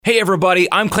Hey everybody,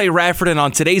 I'm Clay Radford, and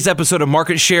on today's episode of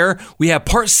Market Share, we have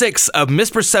part 6 of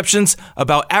misperceptions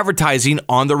about advertising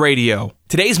on the radio.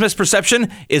 Today's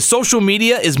misperception is social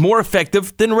media is more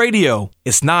effective than radio.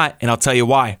 It's not, and I'll tell you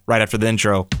why right after the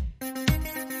intro.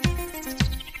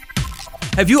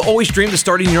 Have you always dreamed of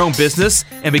starting your own business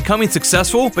and becoming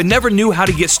successful, but never knew how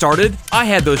to get started? I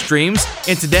had those dreams,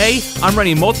 and today I'm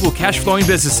running multiple cash-flowing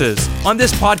businesses. On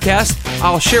this podcast,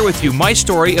 I'll share with you my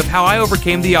story of how I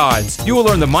overcame the odds. You will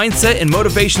learn the mindset and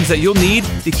motivations that you'll need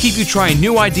to keep you trying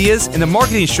new ideas and the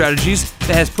marketing strategies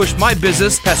that has pushed my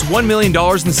business past $1 million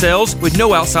in sales with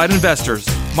no outside investors.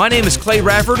 My name is Clay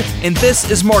Radford, and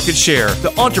this is Market Share,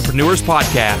 the Entrepreneur's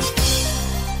Podcast.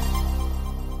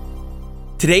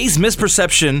 Today's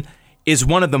misperception is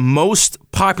one of the most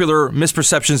popular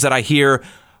misperceptions that I hear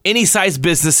any size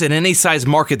business in any size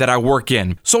market that I work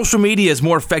in. Social media is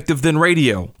more effective than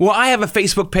radio. Well, I have a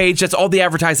Facebook page. That's all the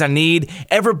advertising I need.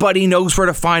 Everybody knows where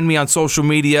to find me on social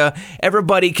media.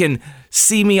 Everybody can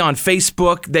see me on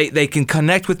Facebook. They can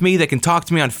connect with me. They can talk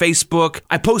to me on Facebook.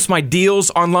 I post my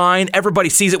deals online. Everybody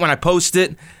sees it when I post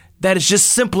it. That is just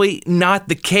simply not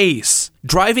the case.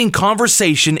 Driving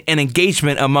conversation and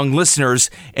engagement among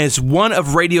listeners is one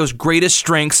of radio's greatest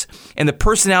strengths, and the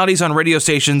personalities on radio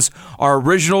stations are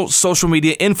original social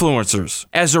media influencers.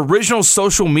 As original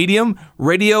social medium,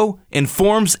 radio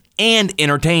informs and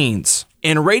entertains.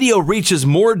 And radio reaches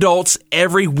more adults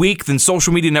every week than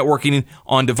social media networking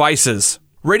on devices.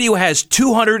 Radio has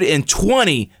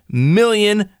 220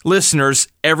 million listeners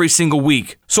every single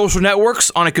week. Social networks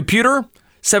on a computer,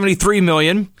 73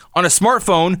 million, on a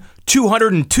smartphone,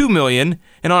 202 million,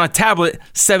 and on a tablet,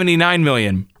 79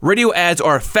 million. Radio ads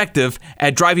are effective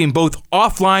at driving both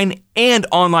offline and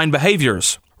online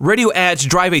behaviors. Radio ads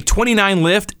drive a 29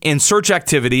 lift in search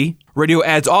activity. Radio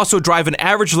ads also drive an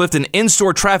average lift in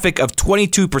in-store traffic of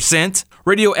 22%.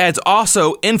 Radio ads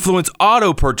also influence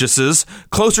auto purchases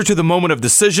closer to the moment of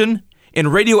decision.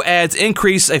 And radio ads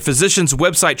increase a physician's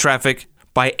website traffic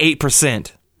by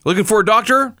 8%. Looking for a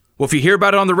doctor? Well, if you hear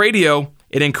about it on the radio,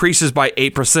 it increases by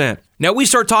 8%. Now, we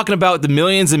start talking about the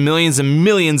millions and millions and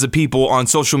millions of people on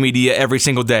social media every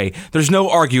single day. There's no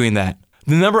arguing that.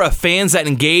 The number of fans that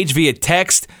engage via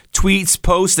text, tweets,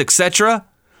 posts, etc.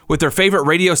 with their favorite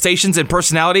radio stations and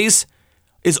personalities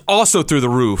is also through the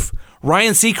roof.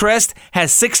 Ryan Seacrest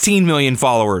has 16 million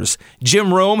followers.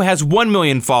 Jim Rome has 1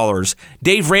 million followers.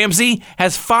 Dave Ramsey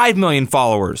has 5 million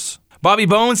followers. Bobby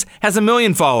Bones has 1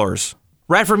 million followers.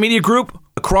 Radford Media Group,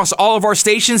 across all of our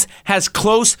stations, has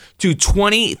close to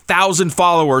 20,000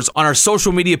 followers on our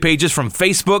social media pages from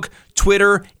Facebook,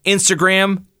 Twitter,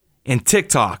 Instagram, and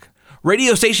TikTok.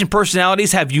 Radio station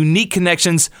personalities have unique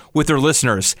connections with their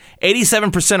listeners.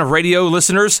 87% of radio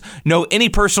listeners know any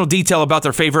personal detail about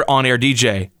their favorite on-air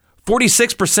DJ.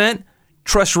 46%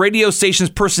 trust radio stations'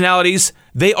 personalities.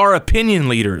 They are opinion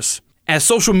leaders. As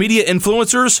social media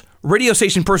influencers, radio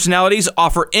station personalities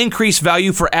offer increased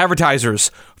value for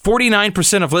advertisers.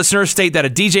 49% of listeners state that a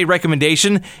DJ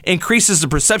recommendation increases the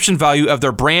perception value of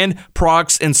their brand,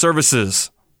 products, and services.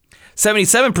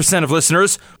 77% of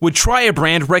listeners would try a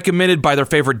brand recommended by their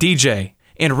favorite DJ.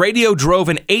 And radio drove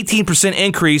an 18%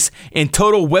 increase in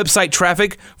total website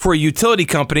traffic for a utility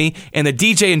company, and the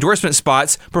DJ endorsement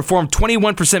spots performed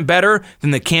 21% better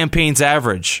than the campaign's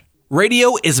average.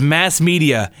 Radio is mass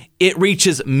media. It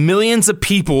reaches millions of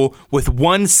people with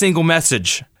one single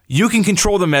message. You can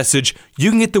control the message. You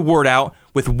can get the word out.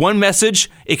 With one message,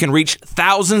 it can reach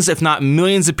thousands, if not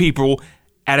millions of people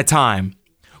at a time.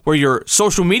 Where your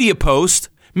social media post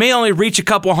may only reach a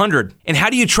couple hundred. And how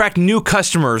do you attract new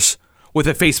customers with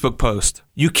a Facebook post?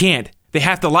 You can't. They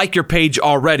have to like your page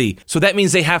already. So that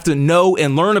means they have to know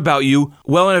and learn about you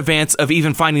well in advance of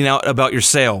even finding out about your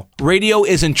sale. Radio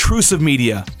is intrusive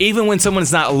media. Even when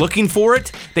someone's not looking for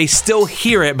it, they still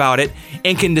hear about it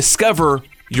and can discover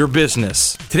your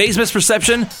business. Today's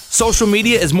misperception, social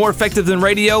media is more effective than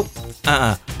radio?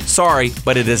 Sorry,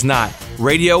 but it is not.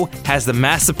 Radio has the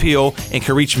mass appeal and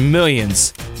can reach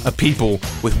millions of people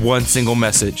with one single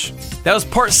message. That was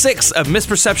part 6 of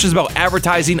misperceptions about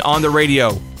advertising on the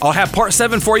radio. I'll have part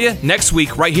 7 for you next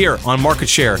week right here on Market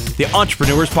Share, the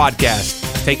Entrepreneur's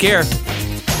Podcast. Take care.